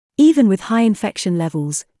Even with high infection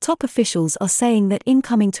levels, top officials are saying that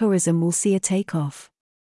incoming tourism will see a takeoff.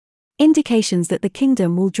 Indications that the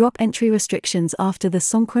kingdom will drop entry restrictions after the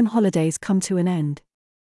Songkran holidays come to an end.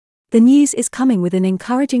 The news is coming with an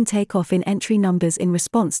encouraging takeoff in entry numbers in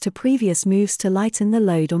response to previous moves to lighten the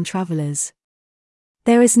load on travelers.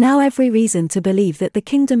 There is now every reason to believe that the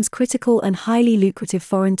kingdom's critical and highly lucrative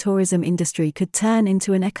foreign tourism industry could turn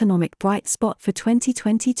into an economic bright spot for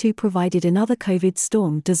 2022 provided another COVID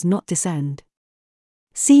storm does not descend.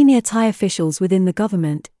 Senior Thai officials within the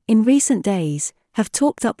government, in recent days, have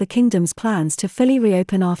talked up the kingdom's plans to fully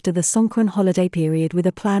reopen after the Songkran holiday period with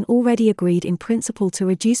a plan already agreed in principle to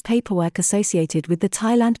reduce paperwork associated with the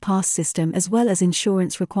Thailand pass system as well as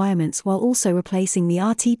insurance requirements while also replacing the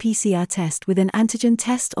RT-PCR test with an antigen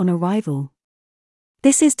test on arrival.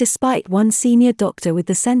 This is despite one senior doctor with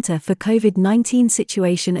the Center for COVID-19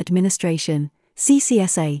 Situation Administration,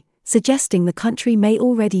 CCSA, suggesting the country may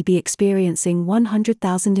already be experiencing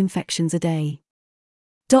 100,000 infections a day.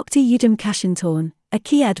 Dr. Udom Kashintorn, a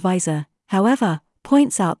key advisor, however,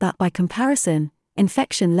 points out that by comparison,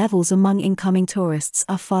 infection levels among incoming tourists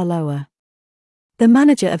are far lower. The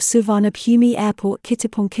manager of Suvarnabhumi Airport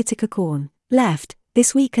Kittipong Kittikakorn, left,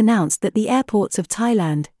 this week announced that the Airports of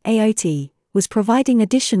Thailand, AOT, was providing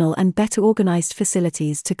additional and better organized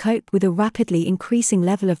facilities to cope with a rapidly increasing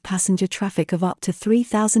level of passenger traffic of up to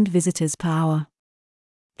 3,000 visitors per hour.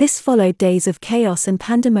 This followed days of chaos and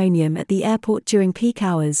pandemonium at the airport during peak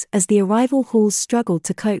hours as the arrival halls struggled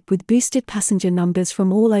to cope with boosted passenger numbers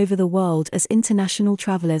from all over the world as international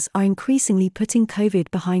travelers are increasingly putting COVID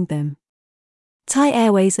behind them. Thai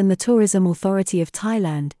Airways and the Tourism Authority of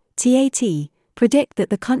Thailand, TAT, predict that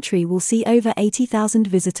the country will see over 80,000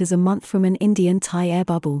 visitors a month from an Indian Thai air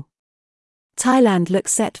bubble. Thailand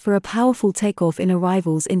looks set for a powerful takeoff in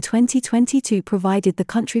arrivals in 2022 provided the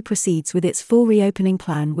country proceeds with its full reopening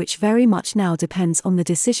plan, which very much now depends on the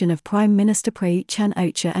decision of Prime Minister Prayut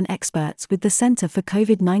Chan-o-cha and experts with the Center for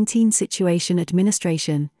COVID-19 Situation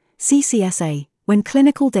Administration, CCSA, when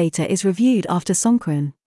clinical data is reviewed after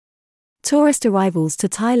Songkran. Tourist arrivals to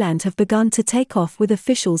Thailand have begun to take off with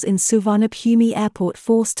officials in Suvarnabhumi Airport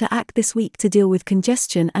forced to act this week to deal with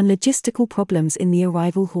congestion and logistical problems in the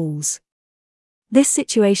arrival halls. This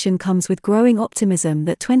situation comes with growing optimism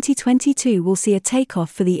that 2022 will see a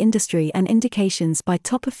takeoff for the industry and indications by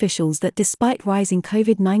top officials that despite rising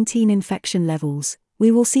COVID-19 infection levels,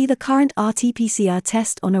 we will see the current RT-PCR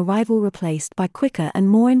test on arrival replaced by quicker and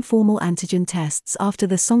more informal antigen tests after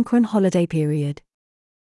the Songkran holiday period.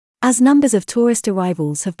 As numbers of tourist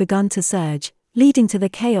arrivals have begun to surge, leading to the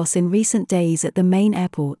chaos in recent days at the main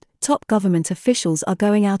airport, top government officials are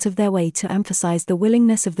going out of their way to emphasize the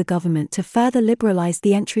willingness of the government to further liberalize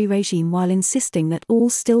the entry regime while insisting that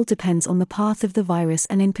all still depends on the path of the virus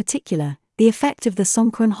and in particular, the effect of the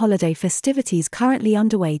Songkran holiday festivities currently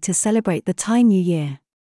underway to celebrate the Thai New Year.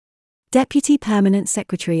 Deputy Permanent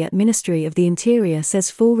Secretary at Ministry of the Interior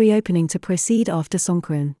says full reopening to proceed after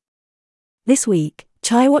Songkran. This week,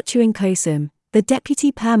 Chaiwatchuing Kosum, the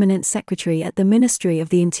Deputy Permanent Secretary at the Ministry of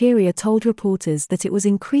the Interior told reporters that it was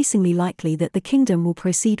increasingly likely that the kingdom will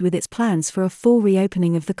proceed with its plans for a full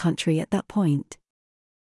reopening of the country at that point.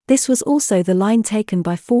 This was also the line taken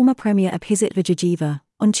by former Premier Abhisit Vijayjiva,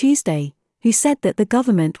 on Tuesday, who said that the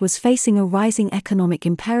government was facing a rising economic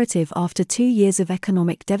imperative after 2 years of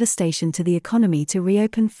economic devastation to the economy to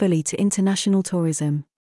reopen fully to international tourism.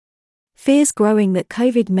 Fears growing that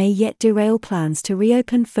COVID may yet derail plans to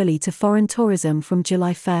reopen fully to foreign tourism from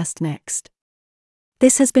July 1st next.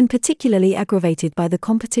 This has been particularly aggravated by the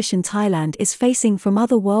competition Thailand is facing from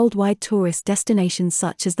other worldwide tourist destinations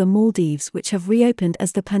such as the Maldives, which have reopened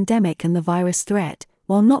as the pandemic and the virus threat,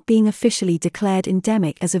 while not being officially declared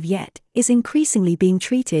endemic as of yet, is increasingly being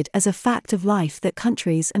treated as a fact of life that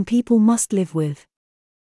countries and people must live with.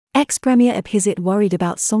 Ex-Premier Abhisit worried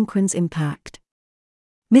about Songkran's impact.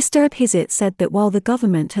 Mr. Abhisit said that while the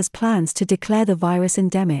government has plans to declare the virus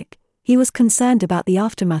endemic, he was concerned about the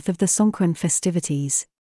aftermath of the Songkran festivities.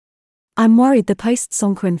 "I'm worried the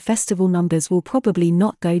post-Songkran festival numbers will probably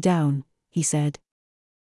not go down," he said.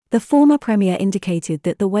 The former premier indicated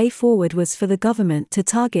that the way forward was for the government to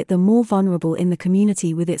target the more vulnerable in the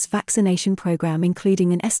community with its vaccination program,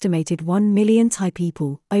 including an estimated 1 million Thai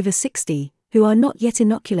people, over 60, who are not yet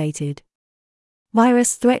inoculated.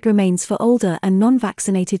 Virus threat remains for older and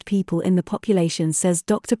non-vaccinated people in the population, says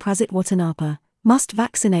Dr. Prasit Wattanapa, must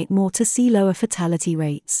vaccinate more to see lower fatality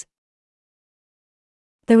rates.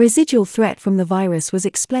 The residual threat from the virus was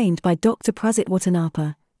explained by Dr. Prasit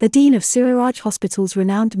Wattanapa, the Dean of Suriraj Hospital's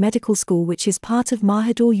renowned medical school, which is part of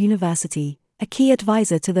Mahidol University, a key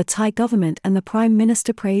advisor to the Thai government and the Prime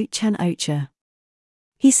Minister Prayut Chan-o-cha.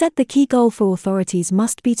 He said the key goal for authorities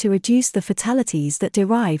must be to reduce the fatalities that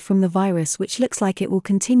derive from the virus, which looks like it will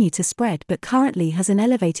continue to spread but currently has an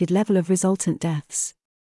elevated level of resultant deaths.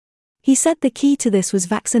 He said the key to this was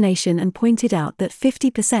vaccination and pointed out that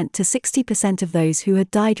 50% to 60% of those who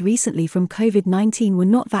had died recently from COVID-19 were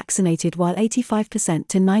not vaccinated, while 85%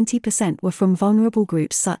 to 90% were from vulnerable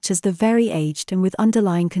groups such as the very aged and with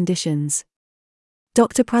underlying conditions.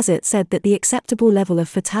 Dr. Prasad said that the acceptable level of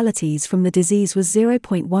fatalities from the disease was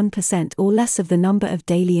 0.1% or less of the number of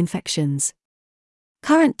daily infections.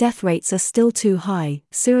 Current death rates are still too high,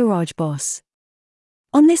 Suraj Bose.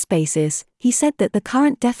 On this basis, he said that the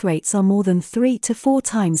current death rates are more than 3 to 4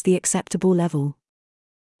 times the acceptable level.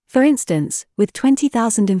 For instance, with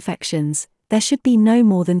 20,000 infections, there should be no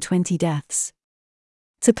more than 20 deaths.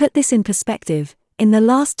 To put this in perspective, in the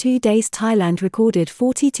last 2 days Thailand recorded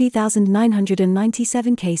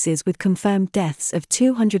 42,997 cases with confirmed deaths of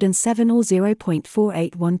 207 or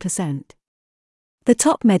 0.481%. The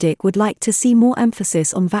top medic would like to see more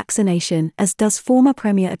emphasis on vaccination, as does former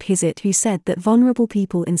Premier Abhisit, who said that vulnerable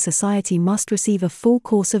people in society must receive a full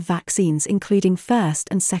course of vaccines including first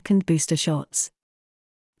and second booster shots.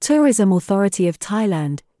 Tourism Authority of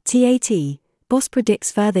Thailand, TAT, Bose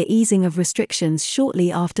predicts further easing of restrictions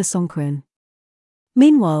shortly after Songkran.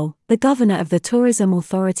 Meanwhile, the governor of the Tourism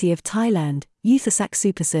Authority of Thailand, Yuthicka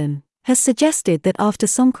Suparson, has suggested that after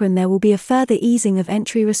Songkran there will be a further easing of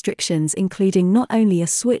entry restrictions, including not only a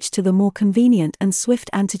switch to the more convenient and swift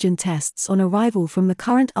antigen tests on arrival from the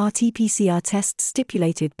current RT-PCR tests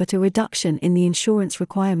stipulated, but a reduction in the insurance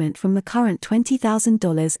requirement from the current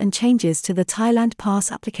 $20,000 and changes to the Thailand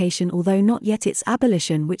Pass application, although not yet its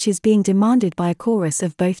abolition, which is being demanded by a chorus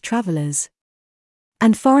of both travelers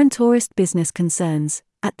and foreign tourist business concerns.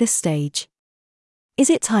 At this stage, is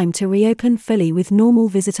it time to reopen fully with normal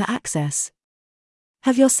visitor access?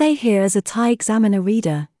 Have your say here as a Thai Examiner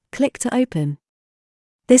reader. Click to open.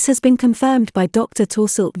 This has been confirmed by Dr.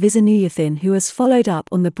 Torsilp Visanuyathin, who has followed up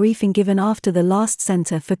on the briefing given after the last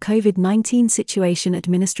Centre for COVID-19 Situation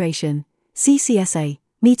Administration, CCSA,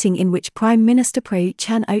 meeting, in which Prime Minister Prayut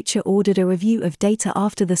Chan-o-cha ordered a review of data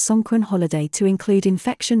after the Songkran holiday to include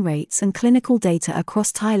infection rates and clinical data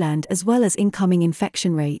across Thailand as well as incoming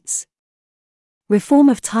infection rates. Reform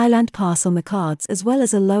of Thailand Pass on the cards as well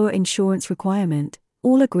as a lower insurance requirement,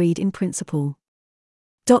 all agreed in principle.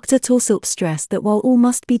 Dr. Torsilp stressed that while all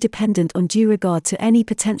must be dependent on due regard to any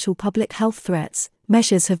potential public health threats,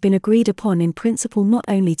 measures have been agreed upon in principle not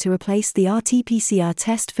only to replace the RT-PCR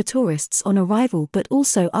test for tourists on arrival but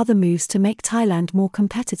also other moves to make Thailand more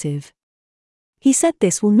competitive. He said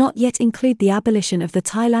this will not yet include the abolition of the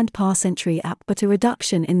Thailand Pass entry app but a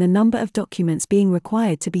reduction in the number of documents being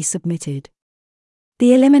required to be submitted.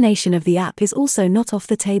 The elimination of the app is also not off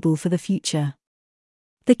the table for the future.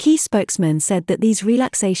 The key spokesman said that these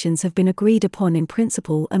relaxations have been agreed upon in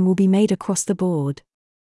principle and will be made across the board.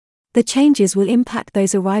 The changes will impact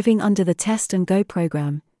those arriving under the Test and Go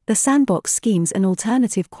program, the sandbox schemes and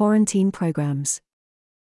alternative quarantine programs.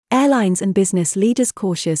 Airlines and business leaders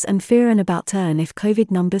cautious and fearing about turn if COVID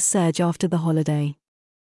numbers surge after the holiday.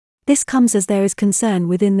 This comes as there is concern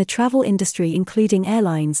within the travel industry, including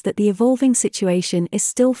airlines, that the evolving situation is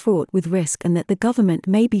still fraught with risk and that the government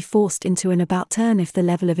may be forced into an about turn if the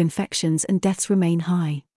level of infections and deaths remain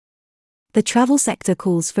high. The travel sector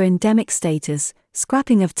calls for endemic status,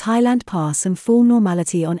 scrapping of Thailand Pass and full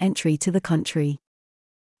normality on entry to the country.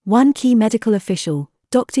 One key medical official,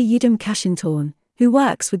 Dr. Udom Kashintorn, who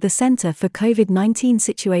works with the Centre for COVID-19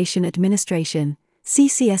 Situation Administration,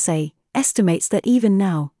 CCSA, estimates that even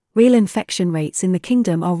now, real infection rates in the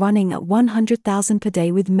kingdom are running at 100,000 per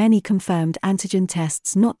day, with many confirmed antigen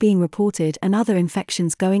tests not being reported and other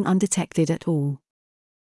infections going undetected at all.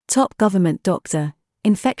 Top government doctor,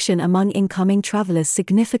 infection among incoming travellers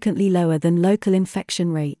significantly lower than local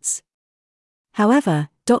infection rates. However,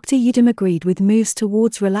 Dr. Udom agreed with moves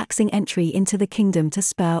towards relaxing entry into the kingdom to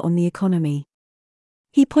spur on the economy.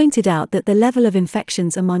 He pointed out that the level of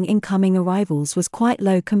infections among incoming arrivals was quite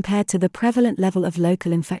low compared to the prevalent level of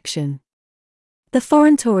local infection. The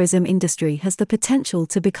foreign tourism industry has the potential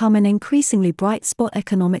to become an increasingly bright spot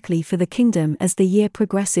economically for the kingdom as the year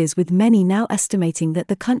progresses, with many now estimating that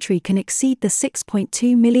the country can exceed the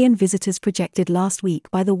 6.2 million visitors projected last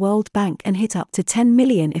week by the World Bank and hit up to 10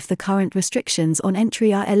 million if the current restrictions on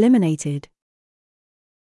entry are eliminated.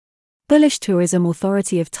 Bullish Tourism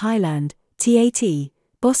Authority of Thailand, TAT,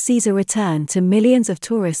 Bose sees a return to millions of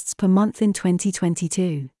tourists per month in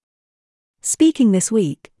 2022. Speaking this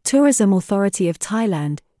week, Tourism Authority of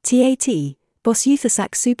Thailand, TAT, Bose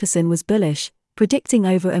Yuthicka Suparson was bullish, predicting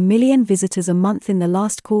over 1 million visitors a month in the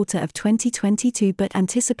last quarter of 2022 but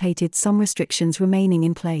anticipated some restrictions remaining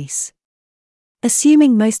in place.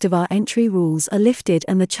 Assuming most of our entry rules are lifted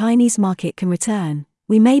and the Chinese market can return,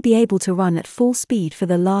 we may be able to run at full speed for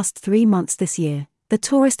the last 3 months this year, the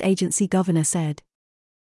tourist agency governor said.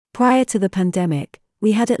 Prior to the pandemic,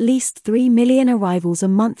 we had at least 3 million arrivals a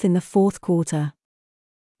month in the fourth quarter.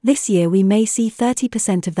 This year we may see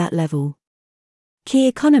 30% of that level. Key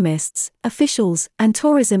economists, officials, and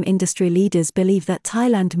tourism industry leaders believe that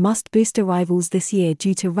Thailand must boost arrivals this year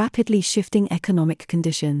due to rapidly shifting economic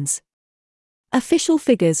conditions. Official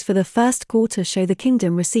figures for the first quarter show the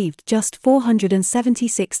kingdom received just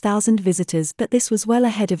 476,000 visitors, but this was well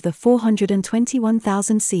ahead of the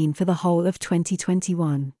 421,000 seen for the whole of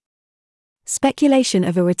 2021. Speculation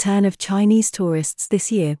of a return of Chinese tourists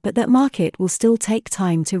this year, but that market will still take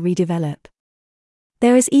time to redevelop.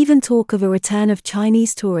 There is even talk of a return of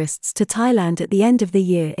Chinese tourists to Thailand at the end of the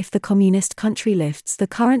year if the communist country lifts the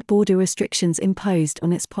current border restrictions imposed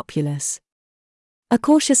on its populace. A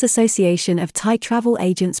cautious Association of Thai Travel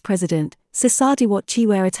Agents president, Sisadiwat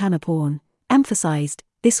Chiweratanaporn, emphasized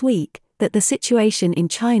this week that the situation in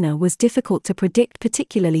China was difficult to predict,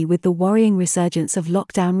 particularly with the worrying resurgence of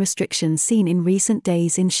lockdown restrictions seen in recent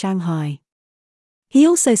days in Shanghai. He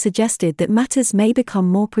also suggested that matters may become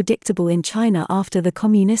more predictable in China after the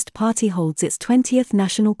Communist Party holds its 20th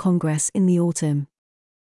National Congress in the autumn.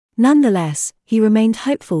 Nonetheless, he remained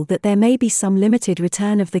hopeful that there may be some limited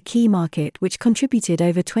return of the key market, which contributed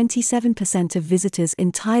over 27% of visitors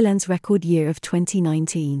in Thailand's record year of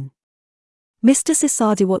 2019. Mr.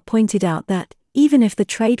 Sisadiwat pointed out that, even if the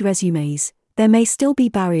trade resumes, there may still be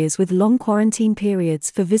barriers with long quarantine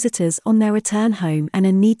periods for visitors on their return home and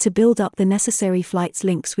a need to build up the necessary flights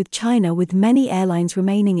links with China, with many airlines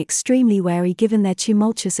remaining extremely wary given their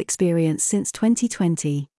tumultuous experience since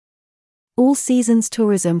 2020. All seasons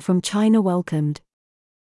tourism from China welcomed.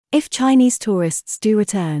 If Chinese tourists do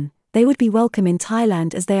return, they would be welcome in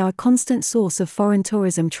Thailand as they are a constant source of foreign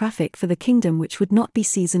tourism traffic for the kingdom, which would not be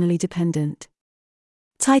seasonally dependent.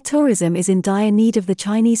 Thai tourism is in dire need of the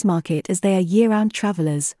Chinese market as they are year-round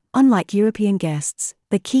travelers, unlike European guests,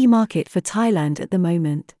 the key market for Thailand at the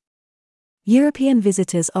moment. European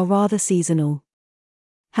visitors are rather seasonal.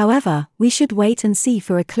 However, we should wait and see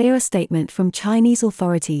for a clearer statement from Chinese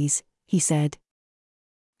authorities, he said.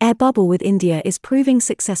 Air bubble with India is proving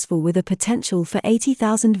successful with a potential for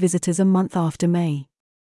 80,000 visitors a month after May.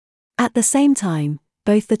 At the same time,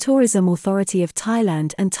 both the Tourism Authority of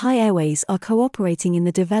Thailand and Thai Airways are cooperating in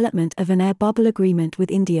the development of an air bubble agreement with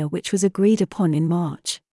India, which was agreed upon in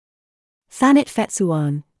March. Thanat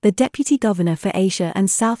Phetsuwan, the Deputy Governor for Asia and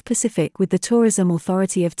South Pacific with the Tourism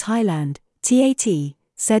Authority of Thailand, TAT,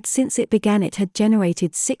 said since it began it had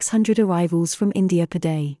generated 600 arrivals from India per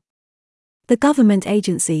day. The government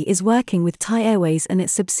agency is working with Thai Airways and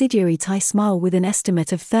its subsidiary Thai Smile with an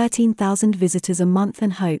estimate of 13,000 visitors a month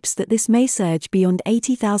and hopes that this may surge beyond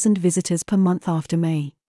 80,000 visitors per month after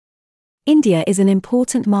May. India is an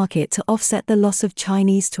important market to offset the loss of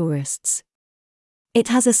Chinese tourists. It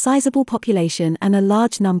has a sizable population and a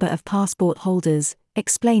large number of passport holders,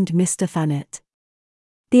 explained Mr. Thanat.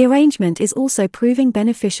 The arrangement is also proving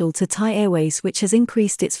beneficial to Thai Airways, which has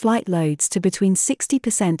increased its flight loads to between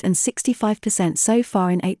 60% and 65% so far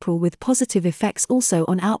in April, with positive effects also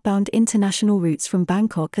on outbound international routes from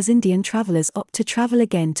Bangkok as Indian travellers opt to travel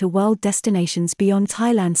again to world destinations beyond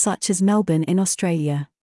Thailand such as Melbourne in Australia.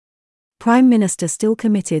 Prime Minister still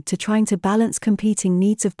committed to trying to balance competing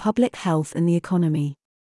needs of public health and the economy.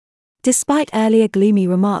 Despite earlier gloomy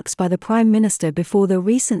remarks by the Prime Minister before the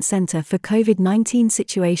recent Centre for COVID-19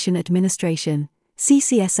 Situation Administration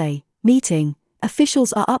 (CCSA) meeting,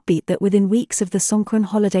 officials are upbeat that within weeks of the Songkran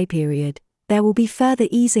holiday period, there will be further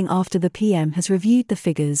easing after the PM has reviewed the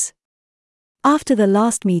figures. After the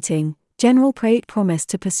last meeting, General Prayut promised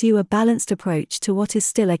to pursue a balanced approach to what is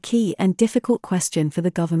still a key and difficult question for the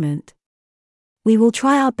government. We will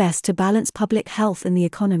try our best to balance public health and the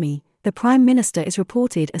economy, the Prime Minister is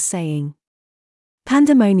reported as saying.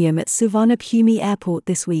 Pandemonium at Suvarnabhumi Airport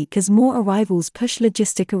this week as more arrivals push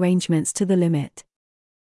logistic arrangements to the limit.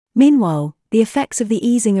 Meanwhile, the effects of the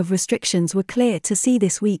easing of restrictions were clear to see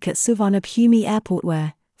this week at Suvarnabhumi Airport,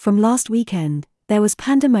 where, from last weekend, there was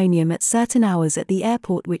pandemonium at certain hours at the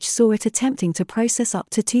airport which saw it attempting to process up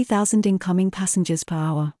to 2,000 incoming passengers per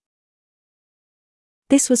hour.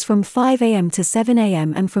 This was from 5 a.m. to 7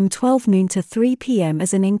 a.m. and from 12 noon to 3 p.m.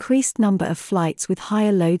 as an increased number of flights with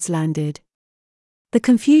higher loads landed. The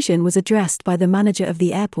confusion was addressed by the manager of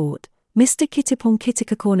the airport, Mr. Kittipong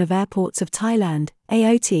Kittikakorn of Airports of Thailand,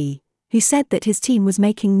 AOT, who said that his team was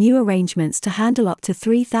making new arrangements to handle up to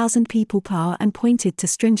 3,000 people per hour and pointed to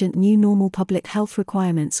stringent new normal public health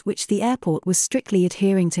requirements which the airport was strictly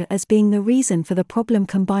adhering to as being the reason for the problem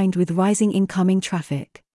combined with rising incoming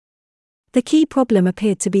traffic. The key problem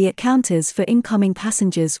appeared to be at counters for incoming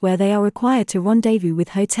passengers where they are required to rendezvous with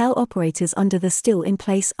hotel operators under the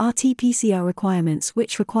still-in-place RT-PCR requirements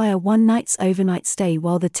which require one night's overnight stay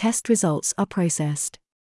while the test results are processed.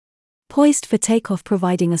 Poised for takeoff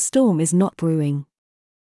providing a storm is not brewing.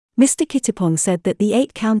 Mr. Kittipong said that the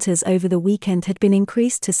 8 counters over the weekend had been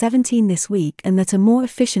increased to 17 this week and that a more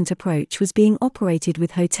efficient approach was being operated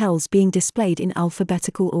with hotels being displayed in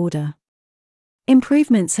alphabetical order.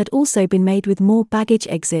 Improvements had also been made with more baggage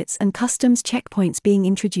exits and customs checkpoints being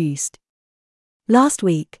introduced. Last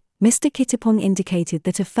week, Mr. Kittipong indicated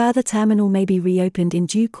that a further terminal may be reopened in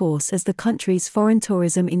due course as the country's foreign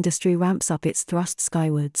tourism industry ramps up its thrust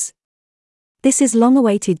skywards. This is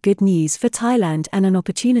long-awaited good news for Thailand and an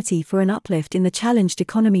opportunity for an uplift in the challenged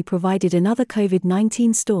economy provided another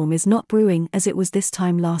COVID-19 storm is not brewing as it was this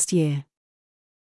time last year.